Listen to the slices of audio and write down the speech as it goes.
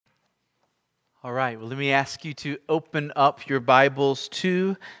All right, well, let me ask you to open up your Bibles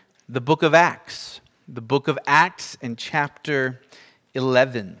to the book of Acts. The book of Acts in chapter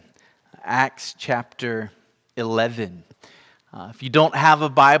 11. Acts chapter 11. If you don't have a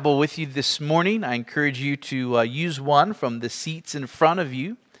Bible with you this morning, I encourage you to use one from the seats in front of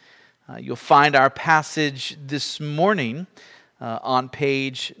you. You'll find our passage this morning on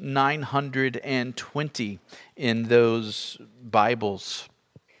page 920 in those Bibles.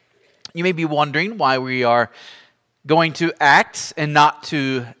 You may be wondering why we are going to Acts and not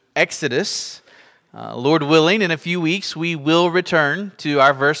to Exodus. Lord willing, in a few weeks, we will return to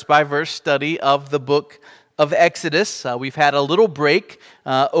our verse-by-verse study of the book of Exodus. We've had a little break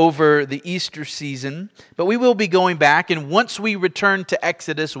over the Easter season, but we will be going back, and once we return to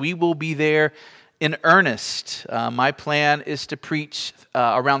Exodus, we will be there in earnest. My plan is to preach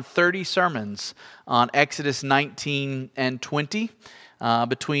around 30 sermons on Exodus 19 and 20.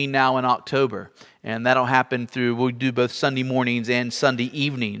 Between now and October. And that'll happen we'll do both Sunday mornings and Sunday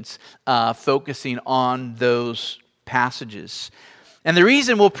evenings, focusing on those passages. And the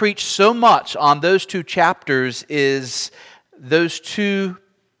reason we'll preach so much on those two chapters is those two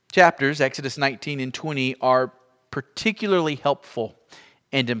chapters, Exodus 19 and 20, are particularly helpful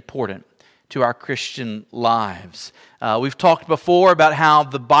and important to our Christian lives. We've talked before about how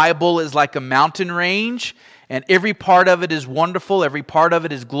the Bible is like a mountain range, and every part of it is wonderful, every part of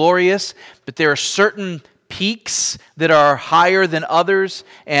it is glorious, but there are certain peaks that are higher than others,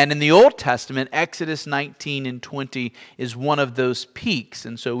 and in the Old Testament, Exodus 19 and 20 is one of those peaks,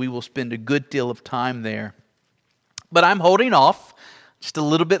 and so we will spend a good deal of time there. But I'm holding off just a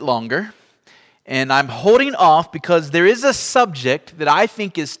little bit longer, and I'm holding off because there is a subject that I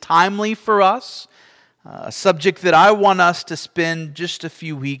think is timely for us, a subject that I want us to spend just a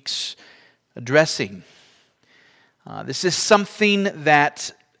few weeks addressing. This is something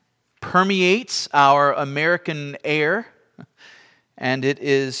that permeates our American air, and it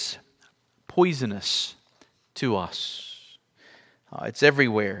is poisonous to us. It's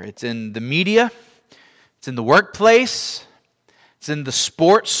everywhere. It's in the media, it's in the workplace, it's in the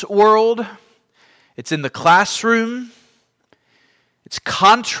sports world, it's in the classroom. It's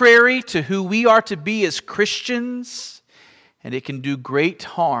contrary to who we are to be as Christians, and it can do great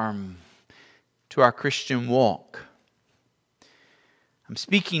harm to our Christian walk. I'm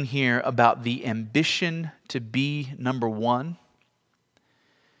speaking here about the ambition to be number one.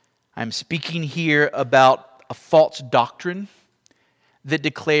 I'm speaking here about a false doctrine that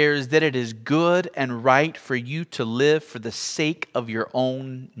declares that it is good and right for you to live for the sake of your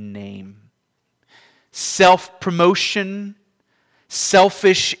own name. Self-promotion,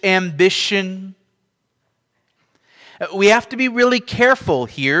 selfish ambition. We have to be really careful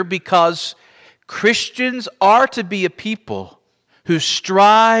here because Christians are to be a people who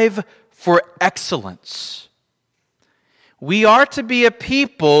strive for excellence. We are to be a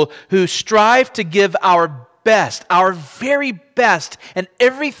people who strive to give our best, our very best, and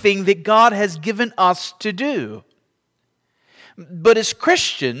everything that God has given us to do. But as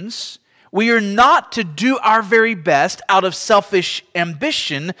Christians, we are not to do our very best out of selfish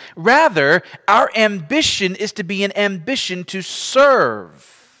ambition. Rather, our ambition is to be an ambition to serve.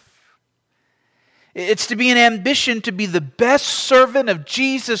 It's to be an ambition to be the best servant of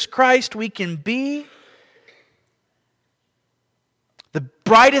Jesus Christ we can be. The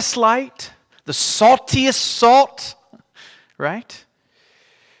brightest light, the saltiest salt, right?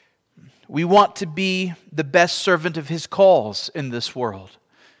 We want to be the best servant of His cause in this world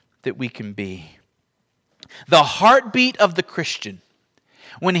that we can be. The heartbeat of the Christian,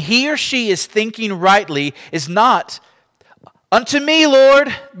 when he or she is thinking rightly, is not, "Unto me,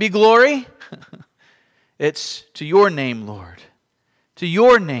 Lord, be glory." It's, "To your name, Lord. To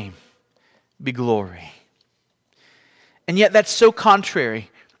your name be glory." And yet that's so contrary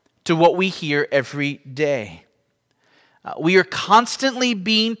to what we hear every day. We are constantly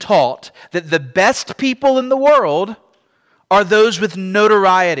being taught that the best people in the world are those with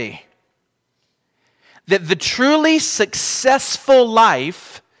notoriety. That the truly successful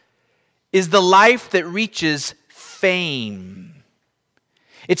life is the life that reaches fame.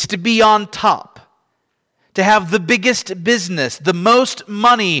 It's to be on top, to have the biggest business, the most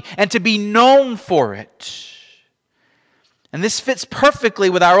money, and to be known for it. And this fits perfectly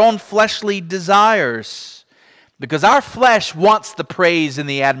with our own fleshly desires, because our flesh wants the praise and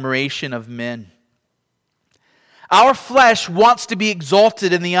the admiration of men. Our flesh wants to be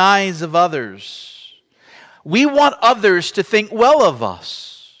exalted in the eyes of others. We want others to think well of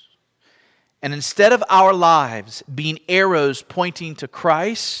us. And instead of our lives being arrows pointing to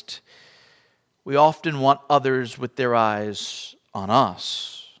Christ, we often want others with their eyes on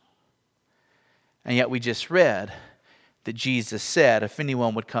us. And yet we just read that Jesus said, if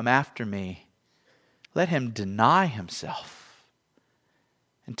anyone would come after me, let him deny himself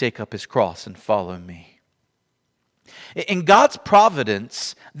and take up his cross and follow me. In God's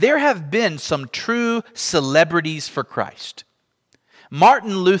providence, there have been some true celebrities for Christ.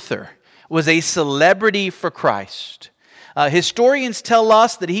 Martin Luther was a celebrity for Christ. Historians tell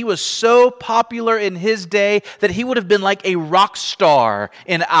us that he was so popular in his day that he would have been like a rock star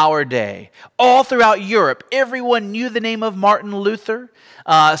in our day. All throughout Europe, everyone knew the name of Martin Luther.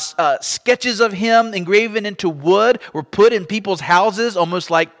 Sketches of him engraven into wood were put in people's houses,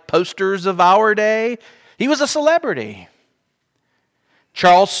 almost like posters of our day. He was a celebrity.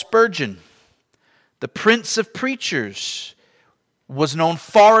 Charles Spurgeon, the Prince of Preachers, was known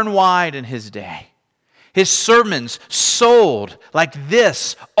far and wide in his day. His sermons sold like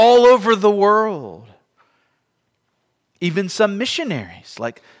this all over the world. Even some missionaries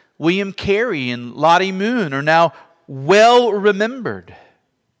like William Carey and Lottie Moon are now well remembered.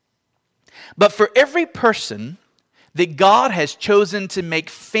 But for every person that God has chosen to make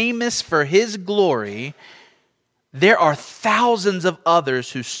famous for His glory, there are thousands of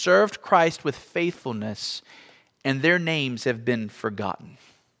others who served Christ with faithfulness, and their names have been forgotten.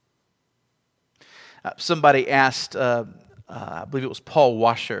 Somebody asked, I believe it was Paul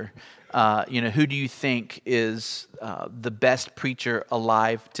Washer, who do you think is the best preacher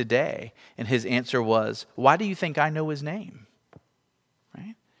alive today? And his answer was, why do you think I know his name?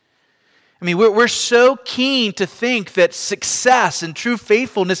 Right? I mean, we're so keen to think that success and true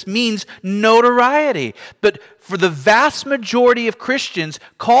faithfulness means notoriety. But for the vast majority of Christians,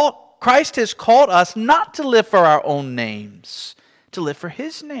 Christ has called us not to live for our own names, to live for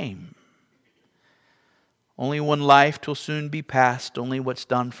His name. Only one life will soon be past. Only what's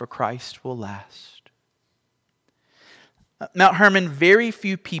done for Christ will last. Mount Hermon, very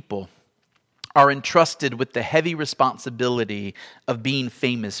few people are entrusted with the heavy responsibility of being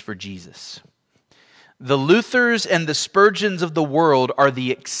famous for Jesus. The Luthers and the Spurgeons of the world are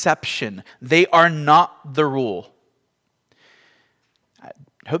the exception. They are not the rule. I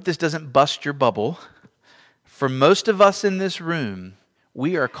hope this doesn't bust your bubble. For most of us in this room,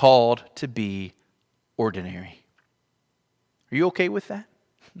 we are called to be ordinary. Are you okay with that?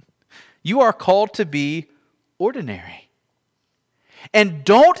 You are called to be ordinary. And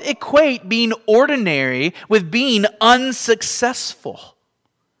don't equate being ordinary with being unsuccessful.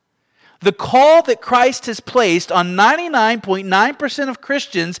 The call that Christ has placed on 99.9% of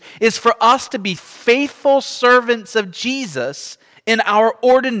Christians is for us to be faithful servants of Jesus in our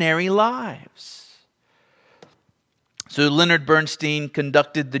ordinary lives. So Leonard Bernstein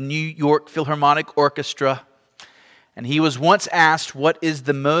conducted the New York Philharmonic Orchestra, and he was once asked what is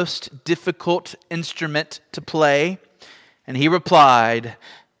the most difficult instrument to play, and he replied,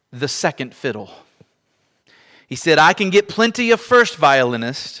 the second fiddle. He said, I can get plenty of first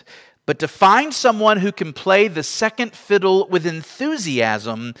violinists, but to find someone who can play the second fiddle with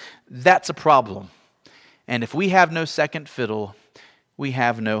enthusiasm, that's a problem. And if we have no second fiddle, we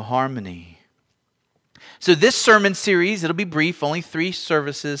have no harmony. So this sermon series, it'll be brief, only 3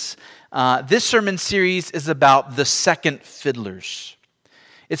 services. This sermon series is about the second fiddlers.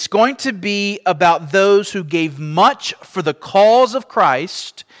 It's going to be about those who gave much for the cause of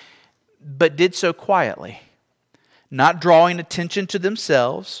Christ, but did so quietly, not drawing attention to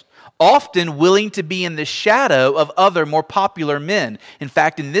themselves, often willing to be in the shadow of other more popular men. In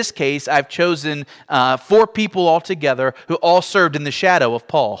fact, in this case, I've chosen 4 people altogether who all served in the shadow of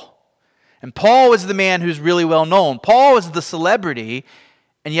Paul. And Paul is the man who's really well known. Paul is the celebrity,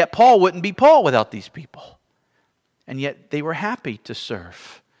 and yet Paul wouldn't be Paul without these people. And yet they were happy to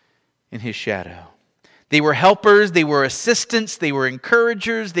serve in his shadow. They were helpers, they were assistants, they were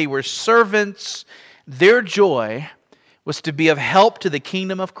encouragers, they were servants. Their joy was to be of help to the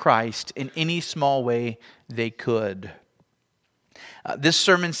kingdom of Christ in any small way they could. This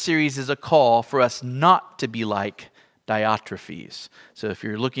sermon series is a call for us not to be like Diotrephes. So if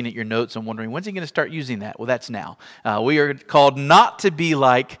you're looking at your notes and wondering, when's he going to start using that? Well, that's now. We are called not to be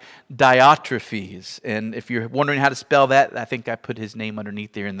like Diotrephes. And if you're wondering how to spell that, I think I put his name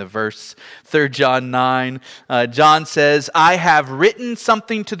underneath there in the verse. 3 John 9. John says, I have written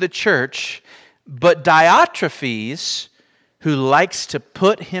something to the church, but Diotrephes, who likes to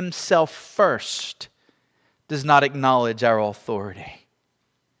put himself first, does not acknowledge our authority.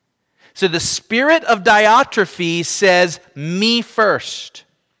 So the spirit of Diotrephes says, me first.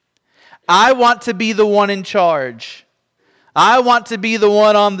 I want to be the one in charge. I want to be the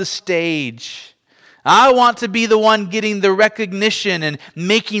one on the stage. I want to be the one getting the recognition and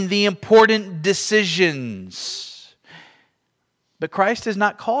making the important decisions. But Christ has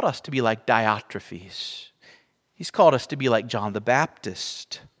not called us to be like Diotrephes. He's called us to be like John the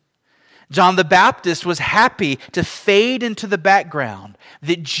Baptist. John the Baptist was happy to fade into the background,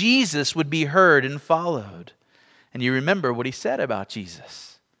 that Jesus would be heard and followed. And you remember what he said about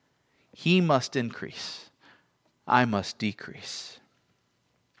Jesus. He must increase. I must decrease.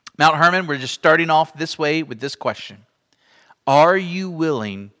 Mount Hermon, we're just starting off this way with this question. Are you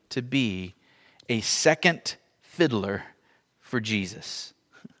willing to be a second fiddler for Jesus?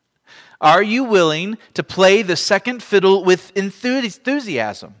 Are you willing to play the second fiddle with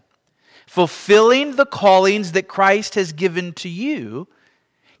enthusiasm, fulfilling the callings that Christ has given to you,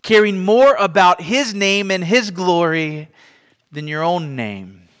 caring more about His name and His glory than your own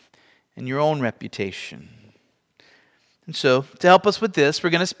name and your own reputation? And so, to help us with this,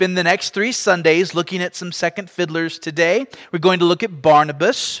 we're going to spend the next 3 Sundays looking at some second fiddlers today. We're going to look at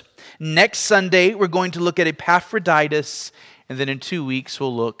Barnabas. Next Sunday, we're going to look at Epaphroditus. And then in 2 weeks,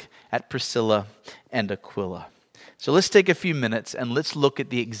 we'll look at Priscilla and Aquila. So let's take a few minutes and let's look at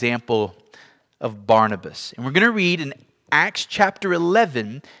the example of Barnabas. And we're going to read in Acts chapter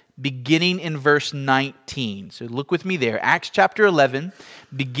 11, beginning in verse 19. So look with me there. Acts chapter 11,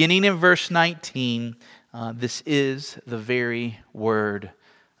 beginning in verse 19. This is the very word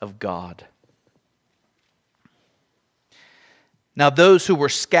of God. Now those who were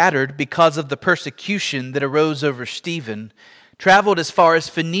scattered because of the persecution that arose over Stephen traveled as far as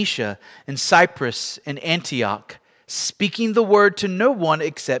Phoenicia and Cyprus and Antioch, speaking the word to no one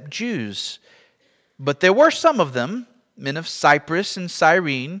except Jews. But there were some of them, men of Cyprus and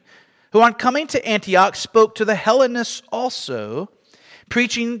Cyrene, who on coming to Antioch spoke to the Hellenists also,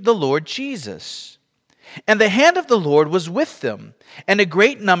 preaching the Lord Jesus. And the hand of the Lord was with them, and a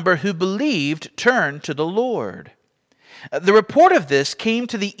great number who believed turned to the Lord. The report of this came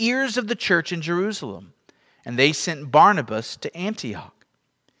to the ears of the church in Jerusalem, and they sent Barnabas to Antioch.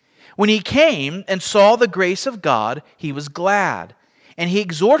 When he came and saw the grace of God, he was glad, and he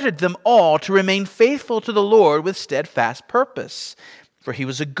exhorted them all to remain faithful to the Lord with steadfast purpose. For he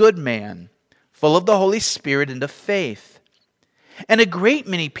was a good man, full of the Holy Spirit and of faith. And a great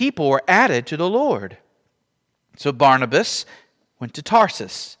many people were added to the Lord. So Barnabas went to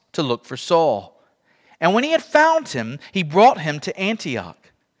Tarsus to look for Saul. And when he had found him, he brought him to Antioch.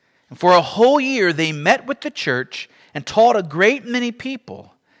 And for a whole year they met with the church and taught a great many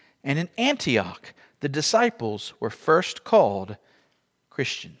people. And in Antioch the disciples were first called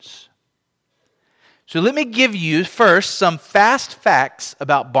Christians. So let me give you first some fast facts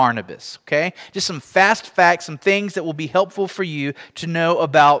about Barnabas, okay? Just some fast facts, some things that will be helpful for you to know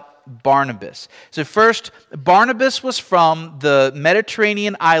about Barnabas. So first, Barnabas was from the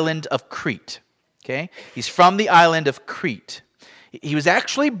Mediterranean island of Crete, okay? He's from the island of Crete. He was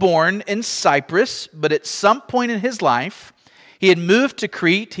actually born in Cyprus, but at some point in his life, he had moved to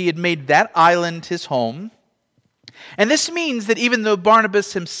Crete. He had made that island his home. And this means that even though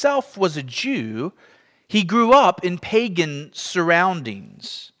Barnabas himself was a Jew, he grew up in pagan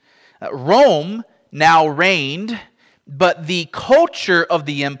surroundings. Rome now reigned, but the culture of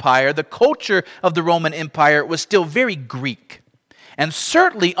the empire, the culture of the Roman Empire was still very Greek. And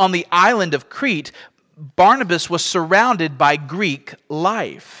certainly on the island of Crete, Barnabas was surrounded by Greek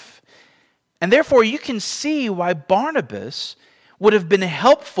life. And therefore, you can see why Barnabas would have been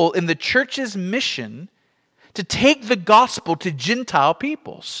helpful in the church's mission to take the gospel to Gentile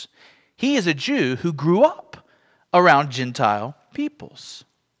peoples. He is a Jew who grew up around Gentile peoples.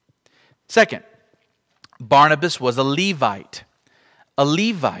 Second, Barnabas was a Levite. A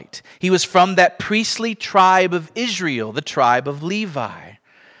Levite. He was from that priestly tribe of Israel, the tribe of Levi.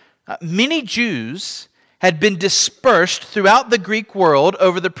 Many Jews had been dispersed throughout the Greek world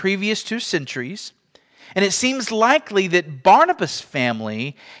over the previous 2 centuries, and it seems likely that Barnabas'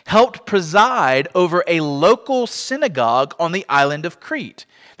 family helped preside over a local synagogue on the island of Crete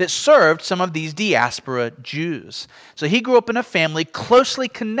that served some of these diaspora Jews. So he grew up in a family closely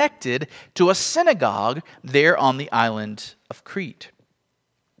connected to a synagogue there on the island of Crete.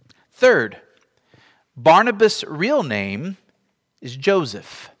 Third, Barnabas' real name is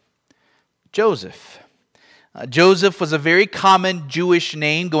Joseph. Joseph. Joseph was a very common Jewish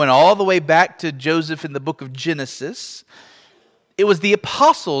name going all the way back to Joseph in the book of Genesis. It was the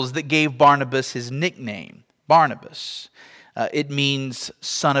apostles that gave Barnabas his nickname, Barnabas. It means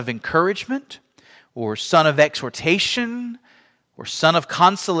son of encouragement, or son of exhortation, or son of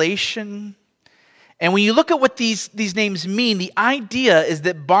consolation. And when you look at what these names mean, the idea is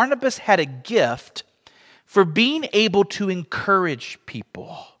that Barnabas had a gift for being able to encourage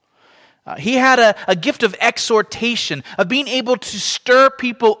people. He had a gift of exhortation, of being able to stir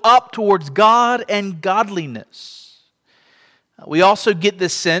people up towards God and godliness. We also get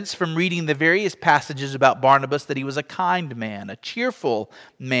this sense from reading the various passages about Barnabas that he was a kind man, a cheerful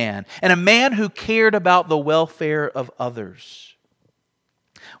man, and a man who cared about the welfare of others.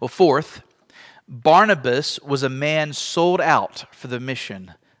 Well, fourth, Barnabas was a man sold out for the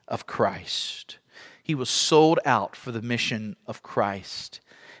mission of Christ. He was sold out for the mission of Christ.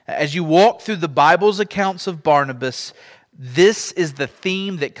 As you walk through the Bible's accounts of Barnabas, this is the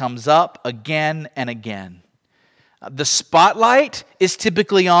theme that comes up again and again. The spotlight is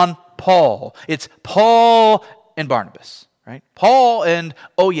typically on Paul. It's Paul and Barnabas, right? Paul and,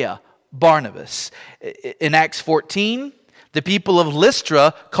 Barnabas. In Acts 14, the people of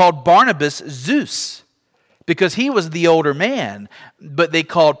Lystra called Barnabas Zeus because he was the older man, but they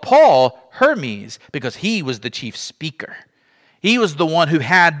called Paul Hermes because he was the chief speaker. He was the one who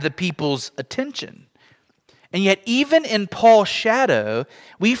had the people's attention. And yet, even in Paul's shadow,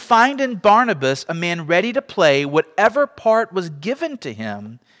 we find in Barnabas a man ready to play whatever part was given to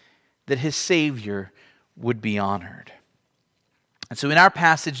him that his Savior would be honored. And so in our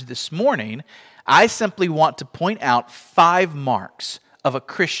passage this morning, I simply want to point out 5 marks of a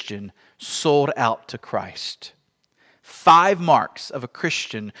Christian sold out to Christ. 5 marks of a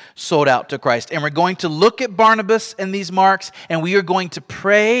Christian sold out to Christ. And we're going to look at Barnabas and these marks, and we are going to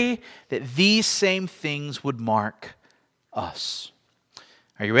pray that these same things would mark us.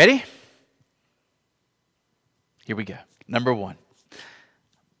 Are you ready? Here we go. Number 1.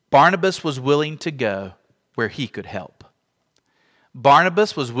 Barnabas was willing to go where he could help.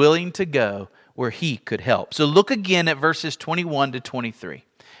 Barnabas was willing to go where he could help. So look again at verses 21 to 23.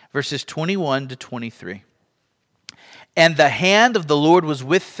 Verses 21 to 23. And the hand of the Lord was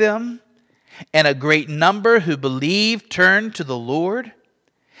with them, and a great number who believed turned to the Lord.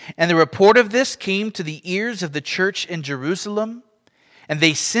 And the report of this came to the ears of the church in Jerusalem, and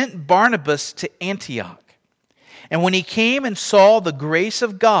they sent Barnabas to Antioch. And when he came and saw the grace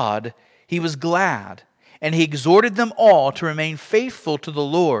of God, he was glad, and he exhorted them all to remain faithful to the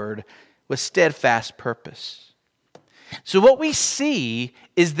Lord with steadfast purpose. So what we see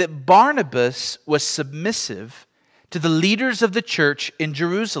is that Barnabas was submissive to the leaders of the church in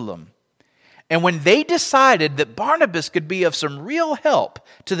Jerusalem. And when they decided that Barnabas could be of some real help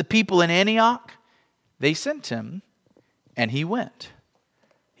to the people in Antioch, they sent him, and he went.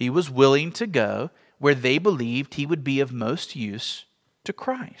 He was willing to go where they believed he would be of most use to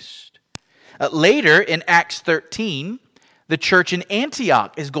Christ. Later in Acts 13, the church in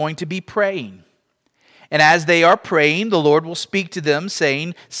Antioch is going to be praying. And as they are praying, the Lord will speak to them,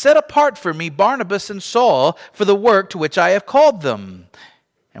 saying, "Set apart for me Barnabas and Saul for the work to which I have called them."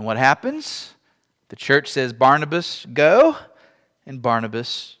 And what happens? The church says, "Barnabas, go," and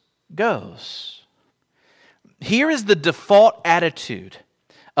Barnabas goes. Here is the default attitude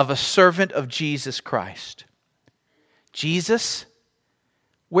of a servant of Jesus Christ. Jesus,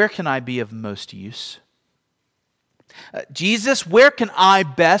 where can I be of most use? Jesus, where can I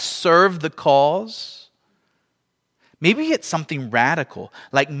best serve the cause? Maybe it's something radical,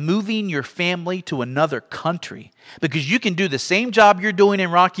 like moving your family to another country, because you can do the same job you're doing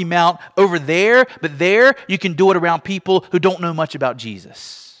in Rocky Mount over there, but there you can do it around people who don't know much about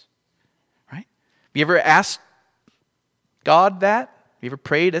Jesus. Right? Have you ever asked God that? Have you ever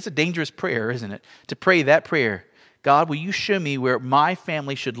prayed? That's a dangerous prayer, isn't it? To pray that prayer. God, will you show me where my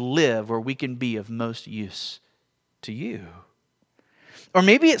family should live, where we can be of most use to you? Or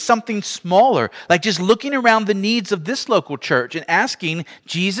maybe it's something smaller, like just looking around the needs of this local church and asking,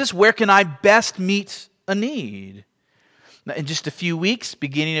 Jesus, where can I best meet a need? Now, in just a few weeks,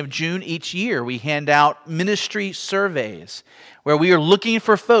 beginning of June each year, we hand out ministry surveys where we are looking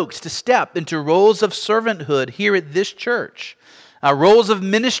for folks to step into roles of servanthood here at this church. Roles of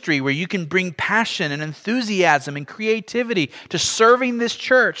ministry where you can bring passion and enthusiasm and creativity to serving this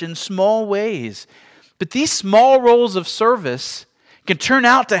church in small ways. But these small roles of service can turn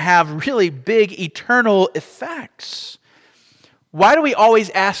out to have really big eternal effects. Why do we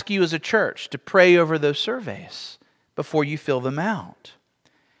always ask you as a church to pray over those surveys before you fill them out?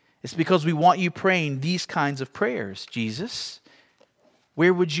 It's because we want you praying these kinds of prayers. Jesus,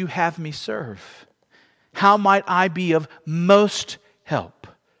 where would you have me serve? How might I be of most help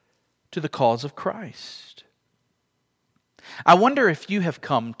to the cause of Christ? I wonder if you have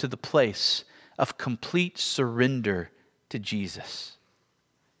come to the place of complete surrender to Jesus.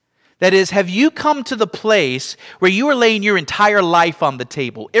 That is, have you come to the place where you are laying your entire life on the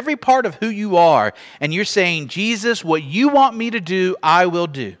table, every part of who you are, and you're saying, Jesus, what you want me to do, I will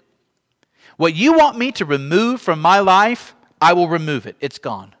do. What you want me to remove from my life, I will remove it. It's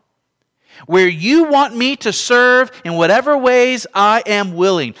gone. Where you want me to serve in whatever ways, I am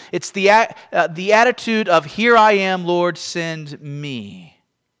willing. It's the attitude of, here I am, Lord, send me.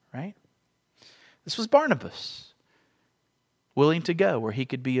 Right? This was Barnabas, willing to go where he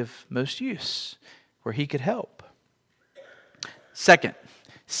could be of most use, where he could help. Second,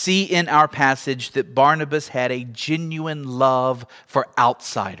 see in our passage that Barnabas had a genuine love for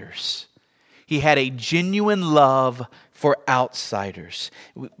outsiders. He had a genuine love for outsiders.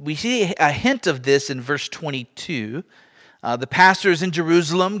 We see a hint of this in verse 22. The pastors in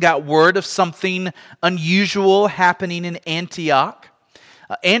Jerusalem got word of something unusual happening in Antioch.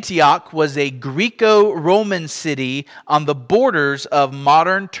 Antioch was a Greco-Roman city on the borders of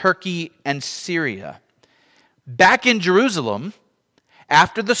modern Turkey and Syria. Back in Jerusalem,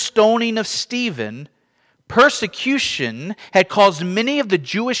 after the stoning of Stephen, persecution had caused many of the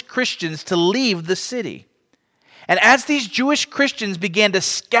Jewish Christians to leave the city. And as these Jewish Christians began to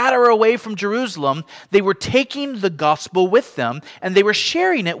scatter away from Jerusalem, they were taking the gospel with them, and they were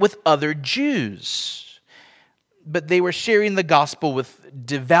sharing it with other Jews. But they were sharing the gospel with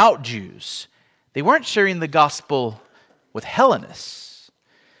devout Jews. They weren't sharing the gospel with Hellenists.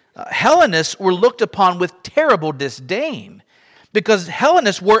 Hellenists were looked upon with terrible disdain, because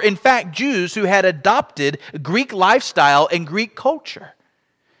Hellenists were in fact Jews who had adopted Greek lifestyle and Greek culture.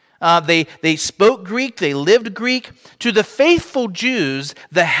 They spoke Greek, they lived Greek. To the faithful Jews,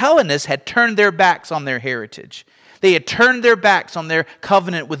 the Hellenists had turned their backs on their heritage. They had turned their backs on their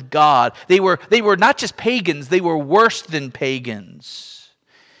covenant with God. They were not just pagans, they were worse than pagans.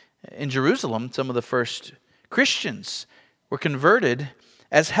 In Jerusalem, some of the first Christians were converted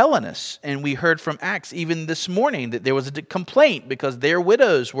as Hellenists. And we heard from Acts even this morning that there was a complaint because their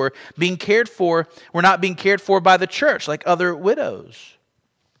widows were not being cared for by the church like other widows.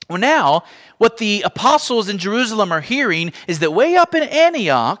 Well, now, what the apostles in Jerusalem are hearing is that way up in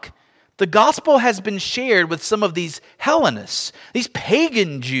Antioch, the gospel has been shared with some of these Hellenists, these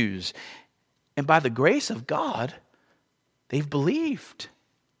pagan Jews. And by the grace of God, they've believed.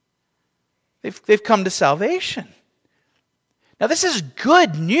 They've come to salvation. Now, this is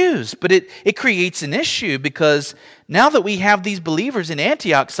good news, but it creates an issue because now that we have these believers in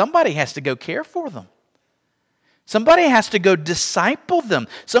Antioch, somebody has to go care for them. Somebody has to go disciple them.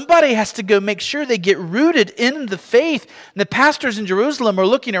 Somebody has to go make sure they get rooted in the faith. And the pastors in Jerusalem are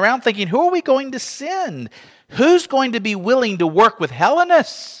looking around thinking, who are we going to send? Who's going to be willing to work with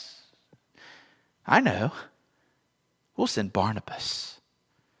Hellenists? I know. We'll send Barnabas.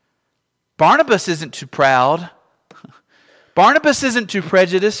 Barnabas isn't too proud. Barnabas isn't too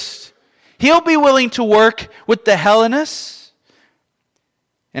prejudiced. He'll be willing to work with the Hellenists.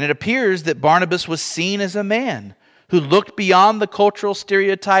 And it appears that Barnabas was seen as a man who looked beyond the cultural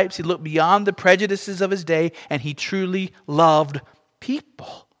stereotypes, he looked beyond the prejudices of his day, and he truly loved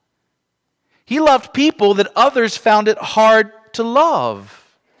people. He loved people that others found it hard to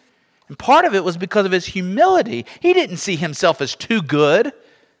love. And part of it was because of his humility. He didn't see himself as too good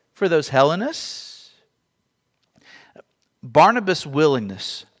for those Hellenists. Barnabas'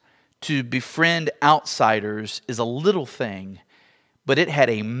 willingness to befriend outsiders is a little thing, but it had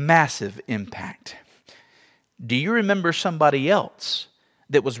a massive impact. Do you remember somebody else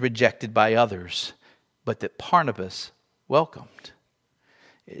that was rejected by others, but that Barnabas welcomed?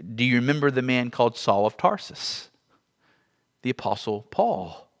 Do you remember the man called Saul of Tarsus? The Apostle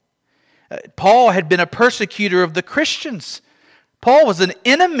Paul. Paul had been a persecutor of the Christians. Paul was an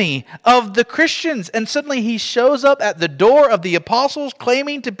enemy of the Christians, and suddenly he shows up at the door of the apostles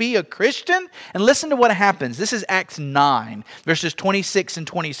claiming to be a Christian. And listen to what happens. This is Acts 9, verses 26 and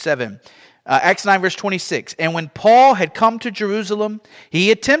 27. Acts 9, verse 26. And when Paul had come to Jerusalem,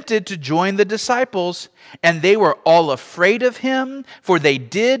 he attempted to join the disciples, and they were all afraid of him, for they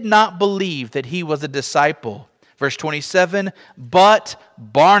did not believe that he was a disciple. Verse 27, but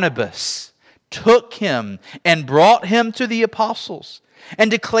Barnabas took him and brought him to the apostles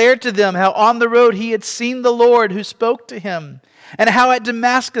and declared to them how on the road he had seen the Lord who spoke to him, and how at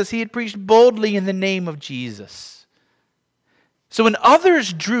Damascus he had preached boldly in the name of Jesus. So when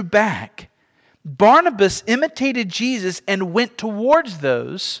others drew back, Barnabas imitated Jesus and went towards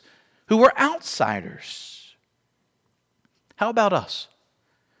those who were outsiders. How about us?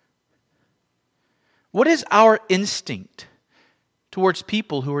 What is our instinct towards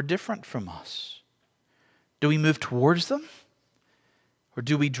people who are different from us? Do we move towards them, or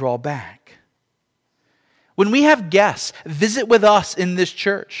do we draw back? When we have guests visit with us in this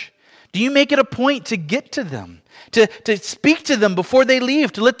church, do you make it a point to get to them, to speak to them before they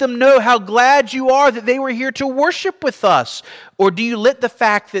leave, to let them know how glad you are that they were here to worship with us? Or do you let the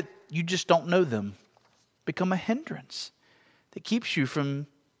fact that you just don't know them become a hindrance that keeps you from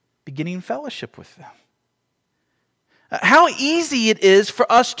beginning fellowship with them. How easy it is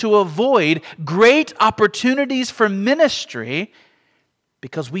for us to avoid great opportunities for ministry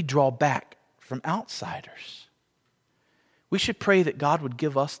because we draw back from outsiders. We should pray that God would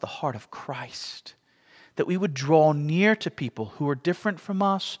give us the heart of Christ, that we would draw near to people who are different from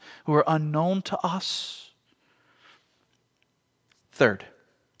us, who are unknown to us. Third,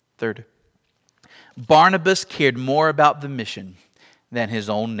 Barnabas cared more about the mission than his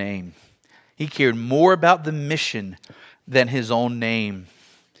own name. He cared more about the mission than his own name.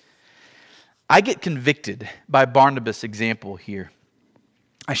 I get convicted by Barnabas' example here.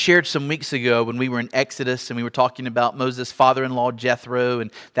 I shared some weeks ago when we were in Exodus and we were talking about Moses' father-in-law Jethro and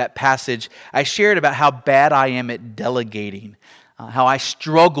that passage. I shared about how bad I am at delegating, how I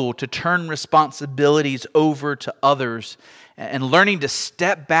struggle to turn responsibilities over to others and learning to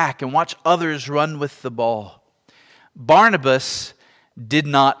step back and watch others run with the ball. Barnabas did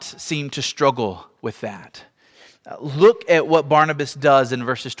not seem to struggle with that. Look at what Barnabas does in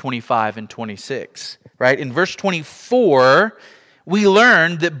verses 25 and 26. Right? In verse 24, we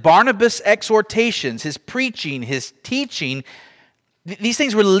learn that Barnabas' exhortations, his preaching, his teaching, these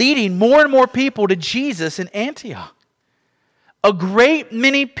things were leading more and more people to Jesus in Antioch. A great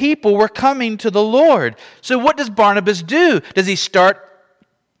many people were coming to the Lord. So what does Barnabas do? Does he start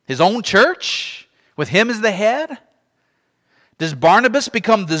his own church with him as the head? Does Barnabas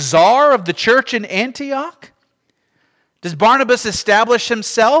become the czar of the church in Antioch? Does Barnabas establish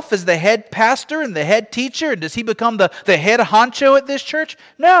himself as the head pastor and the head teacher? And does he become the head honcho at this church?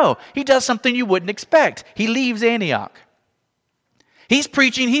 No, he does something you wouldn't expect. He leaves Antioch. He's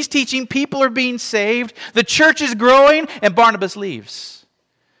preaching, he's teaching, people are being saved, the church is growing, and Barnabas leaves.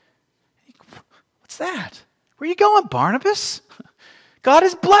 What's that? Where are you going, Barnabas? God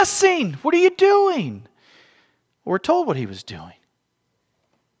is blessing. What are you doing? We're told what he was doing.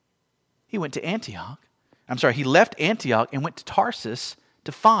 He went to Antioch. He left Antioch and went to Tarsus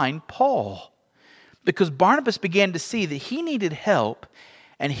to find Paul. Because Barnabas began to see that he needed help,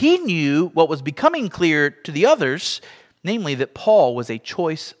 and he knew what was becoming clear to the others, namely that Paul was a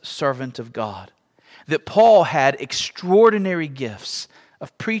choice servant of God. That Paul had extraordinary gifts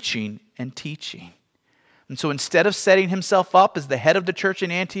of preaching and teaching. And so instead of setting himself up as the head of the church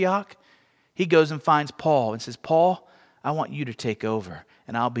in Antioch, he goes and finds Paul and says, Paul, I want you to take over,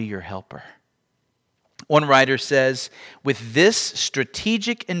 and I'll be your helper. One writer says, with this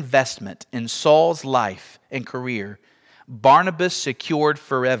strategic investment in Saul's life and career, Barnabas secured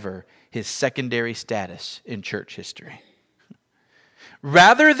forever his secondary status in church history.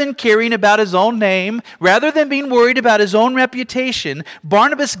 Rather than caring about his own name, rather than being worried about his own reputation,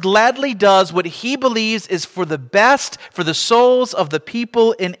 Barnabas gladly does what he believes is for the best for the souls of the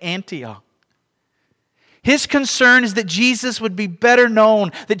people in Antioch. His concern is that Jesus would be better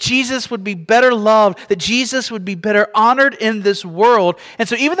known, that Jesus would be better loved, that Jesus would be better honored in this world. And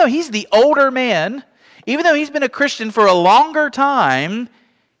so even though he's the older man, even though he's been a Christian for a longer time,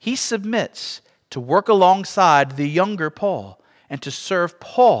 he submits to work alongside the younger Paul and to serve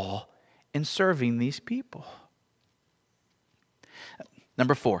Paul in serving these people.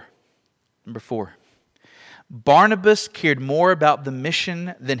 Number four. Barnabas cared more about the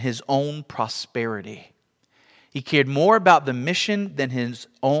mission than his own prosperity. He cared more about the mission than his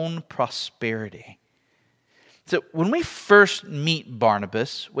own prosperity. So when we first meet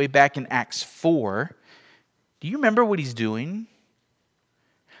Barnabas, way back in Acts 4, do you remember what he's doing?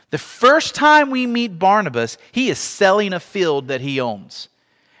 The first time we meet Barnabas, he is selling a field that he owns.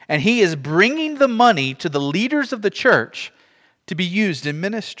 And he is bringing the money to the leaders of the church to be used in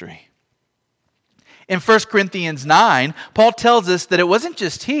ministry. In 1 Corinthians 9, Paul tells us that it wasn't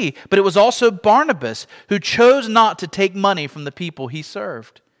just he, but it was also Barnabas who chose not to take money from the people he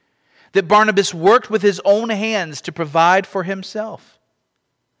served. That Barnabas worked with his own hands to provide for himself.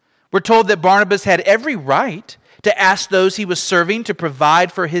 We're told that Barnabas had every right to ask those he was serving to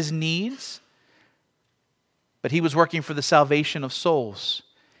provide for his needs. But he was working for the salvation of souls.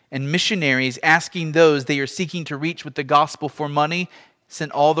 And missionaries asking those they are seeking to reach with the gospel for money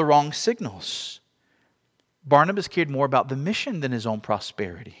sent all the wrong signals. Barnabas cared more about the mission than his own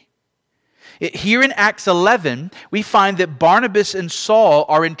prosperity. Here in Acts 11, we find that Barnabas and Saul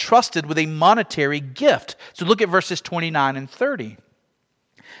are entrusted with a monetary gift. So look at verses 29 and 30.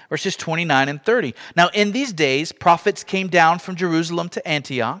 Verses 29 and 30. Now in these days, prophets came down from Jerusalem to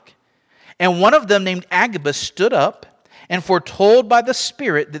Antioch, and one of them named Agabus stood up and foretold by the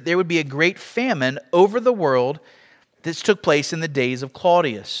Spirit that there would be a great famine over the world that took place in the days of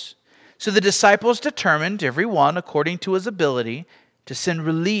Claudius. So the disciples determined, every one according to his ability, to send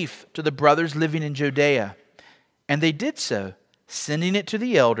relief to the brothers living in Judea. And they did so, sending it to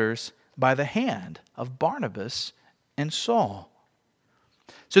the elders by the hand of Barnabas and Saul.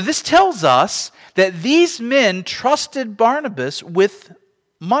 So this tells us that these men trusted Barnabas with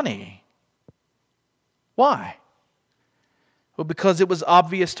money. Why? Well, because it was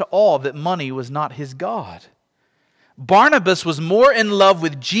obvious to all that money was not his God. Barnabas was more in love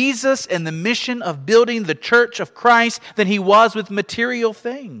with Jesus and the mission of building the church of Christ than he was with material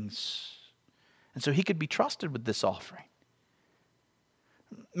things. And so he could be trusted with this offering.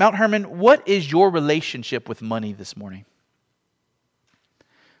 Mount Hermon, what is your relationship with money this morning?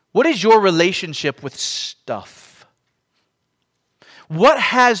 What is your relationship with stuff? What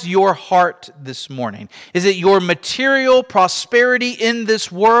has your heart this morning? Is it your material prosperity in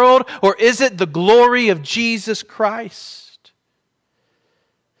this world, or is it the glory of Jesus Christ?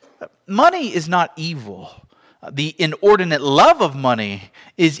 Money is not evil. The inordinate love of money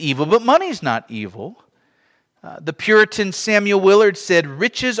is evil, but money is not evil. The Puritan Samuel Willard said,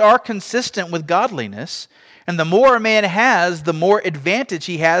 "Riches are consistent with godliness, and the more a man has, the more advantage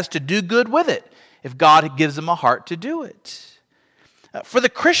he has to do good with it, if God gives him a heart to do it." For the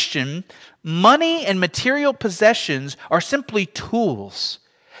Christian, money and material possessions are simply tools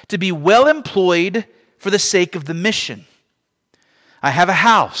to be well employed for the sake of the mission. I have a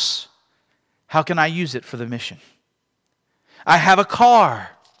house. How can I use it for the mission? I have a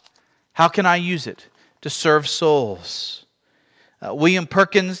car. How can I use it to serve souls? William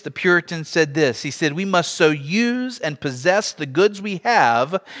Perkins, the Puritan, said this. He said, "We must so use and possess the goods we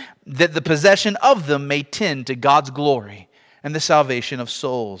have that the possession of them may tend to God's glory and the salvation of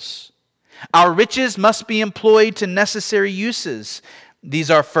souls. Our riches must be employed to necessary uses. These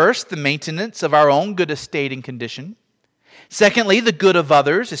are first, the maintenance of our own good estate and condition. Secondly, the good of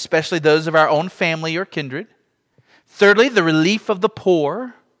others, especially those of our own family or kindred. Thirdly, the relief of the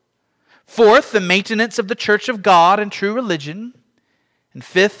poor. Fourth, the maintenance of the church of God and true religion. And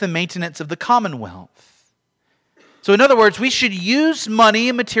fifth, the maintenance of the commonwealth." So in other words, we should use money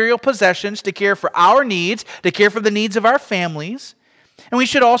and material possessions to care for our needs, to care for the needs of our families. And we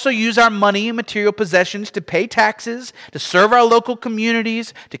should also use our money and material possessions to pay taxes, to serve our local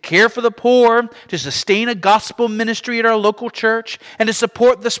communities, to care for the poor, to sustain a gospel ministry at our local church, and to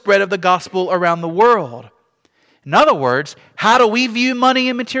support the spread of the gospel around the world. In other words, how do we view money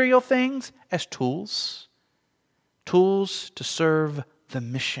and material things? As tools. Tools to serve the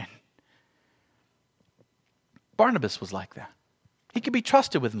mission. Barnabas was like that. He could be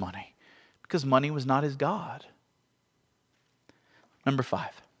trusted with money because money was not his God. Number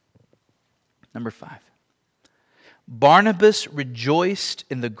five. Barnabas rejoiced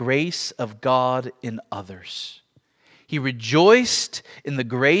in the grace of God in others. He rejoiced in the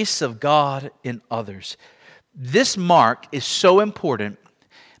grace of God in others. This mark is so important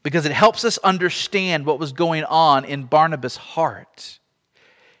because it helps us understand what was going on in Barnabas' heart.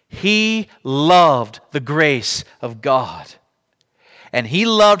 He loved the grace of God. And he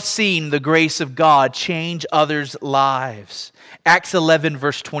loved seeing the grace of God change others' lives. Acts 11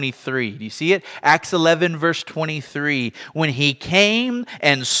 verse 23. Do you see it? Acts 11 verse 23. When he came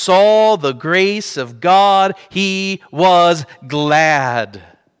and saw the grace of God, he was glad.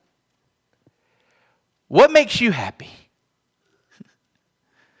 What makes you happy?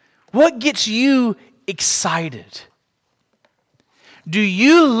 What gets you excited? Do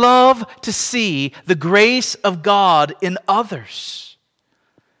you love to see the grace of God in others?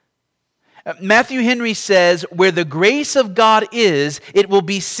 Matthew Henry says, "Where the grace of God is, it will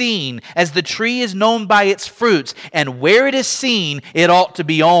be seen, as the tree is known by its fruits, and where it is seen, it ought to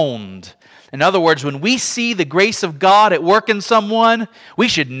be owned." In other words, when we see the grace of God at work in someone, we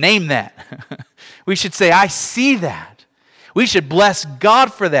should name that. We should say, "I see that." We should bless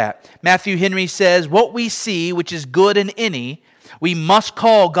God for that. Matthew Henry says, "What we see, which is good in any, we must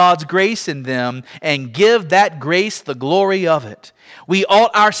call God's grace in them and give that grace the glory of it. We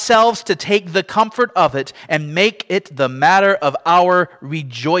ought ourselves to take the comfort of it and make it the matter of our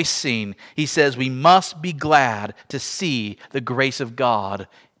rejoicing." He says we must be glad to see the grace of God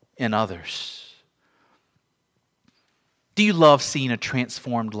in others. Do you love seeing a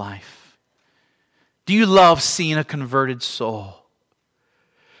transformed life? Do you love seeing a converted soul?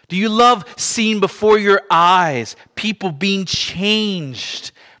 Do you love seeing before your eyes people being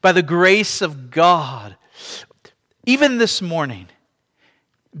changed by the grace of God? Even this morning,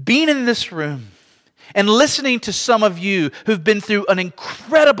 being in this room and listening to some of you who've been through an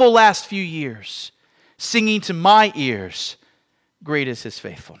incredible last few years, singing to my ears, "Great is His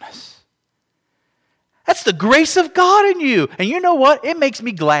faithfulness." That's the grace of God in you. And you know what? It makes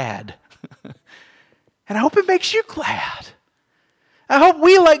me glad. And I hope it makes you glad. I hope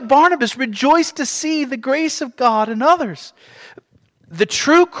we, like Barnabas, rejoice to see the grace of God in others. The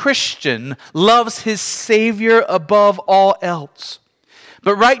true Christian loves his Savior above all else.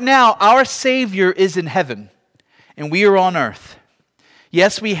 But right now, our Savior is in heaven, and we are on earth.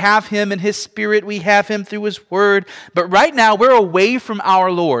 Yes, we have Him in His Spirit. We have Him through His Word. But right now, we're away from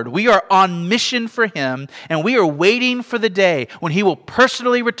our Lord. We are on mission for Him, and we are waiting for the day when He will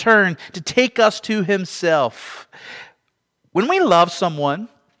personally return to take us to Himself. When we love someone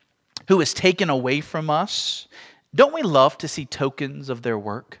who is taken away from us, don't we love to see tokens of their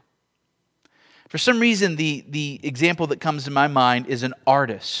work? For some reason, the example that comes to my mind is an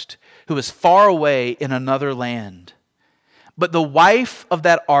artist who is far away in another land. But the wife of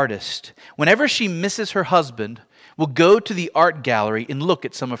that artist, whenever she misses her husband, will go to the art gallery and look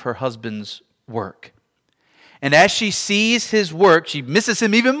at some of her husband's work. And as she sees his work, she misses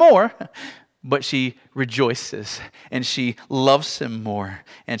him even more, but she rejoices and she loves him more.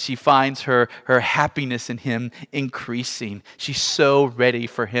 And she finds her happiness in him increasing. She's so ready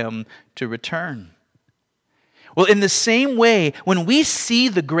for him to return. Well, in the same way, when we see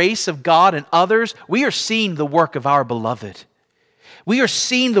the grace of God in others, we are seeing the work of our beloved. We are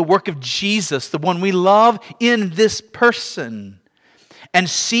seeing the work of Jesus, the one we love, in this person. And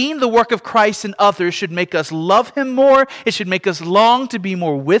seeing the work of Christ in others should make us love Him more. It should make us long to be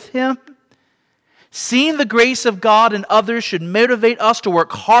more with Him. Seeing the grace of God in others should motivate us to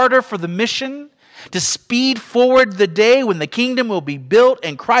work harder for the mission, to speed forward the day when the kingdom will be built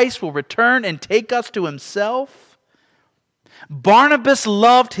and Christ will return and take us to Himself. Barnabas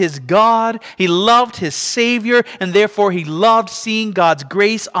loved his God, he loved his Savior, and therefore he loved seeing God's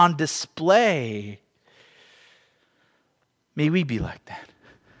grace on display. May we be like that.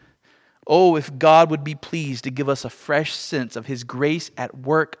 Oh, if God would be pleased to give us a fresh sense of His grace at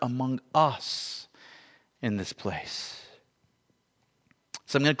work among us in this place.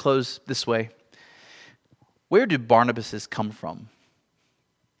 So I'm going to close this way. Where do Barnabases come from?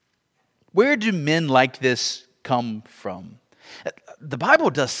 Where do men like this come from? The Bible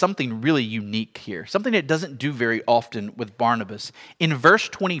does something really unique here, something it doesn't do very often with Barnabas. In verse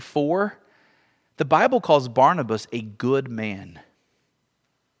 24, the Bible calls Barnabas a good man.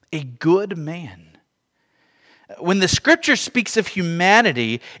 A good man. When the Scripture speaks of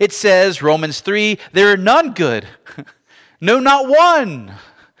humanity, it says, Romans 3, there are none good. No, not one.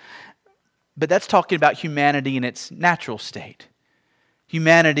 But that's talking about humanity in its natural state.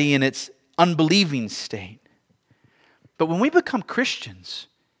 Humanity in its unbelieving state. But when we become Christians,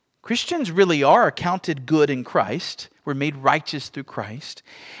 Christians really are accounted good in Christ. We're made righteous through Christ.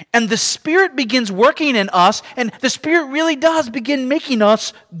 And the Spirit begins working in us, and the Spirit really does begin making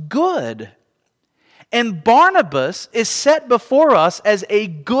us good. And Barnabas is set before us as a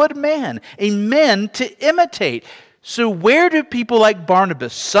good man, a man to imitate. So where do people like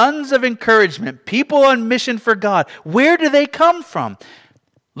Barnabas, sons of encouragement, people on mission for God, where do they come from?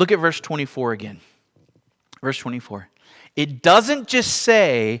 Look at verse 24 again. Verse 24. It doesn't just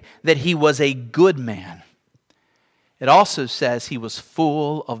say that he was a good man. It also says he was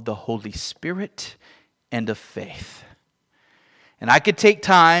full of the Holy Spirit and of faith. And I could take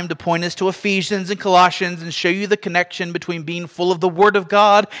time to point us to Ephesians and Colossians and show you the connection between being full of the Word of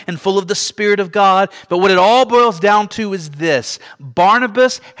God and full of the Spirit of God. But what it all boils down to is this.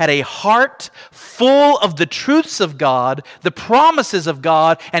 Barnabas had a heart full of the truths of God, the promises of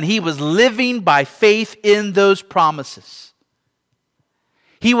God, and he was living by faith in those promises.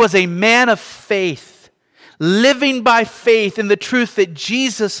 He was a man of faith. Living by faith in the truth that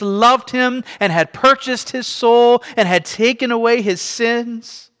Jesus loved him and had purchased his soul and had taken away his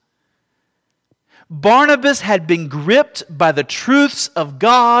sins. Barnabas had been gripped by the truths of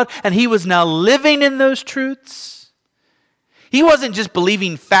God, and he was now living in those truths. He wasn't just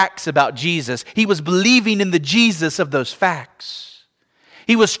believing facts about Jesus. He was believing in the Jesus of those facts.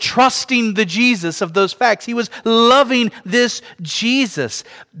 He was trusting the Jesus of those facts. He was loving this Jesus.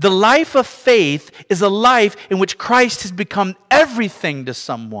 The life of faith is a life in which Christ has become everything to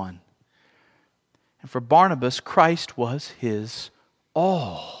someone. And for Barnabas, Christ was his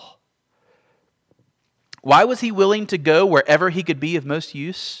all. Why was he willing to go wherever he could be of most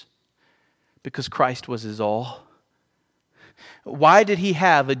use? Because Christ was his all. Why did he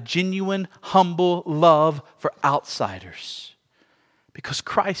have a genuine, humble love for outsiders? Because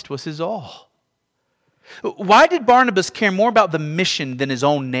Christ was his all. Why did Barnabas care more about the mission than his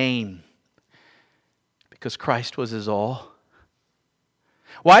own name? Because Christ was his all.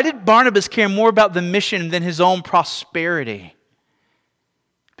 Why did Barnabas care more about the mission than his own prosperity?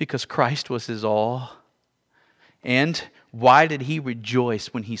 Because Christ was his all. And why did he rejoice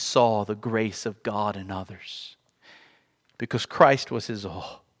when he saw the grace of God in others? Because Christ was his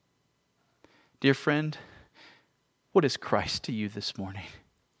all. Dear friend, What is Christ to you this morning?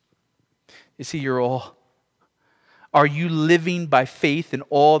 Is He your all? Are you living by faith in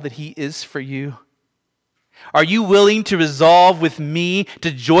all that He is for you? Are you willing to resolve with me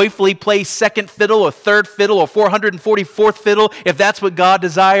to joyfully play second fiddle or third fiddle or 444th fiddle if that's what God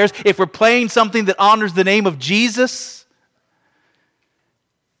desires? If we're playing something that honors the name of Jesus,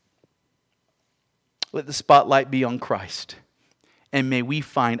 let the spotlight be on Christ. And may we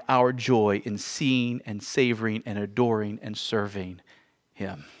find our joy in seeing and savoring and adoring and serving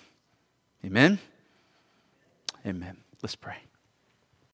Him. Amen? Amen. Let's pray.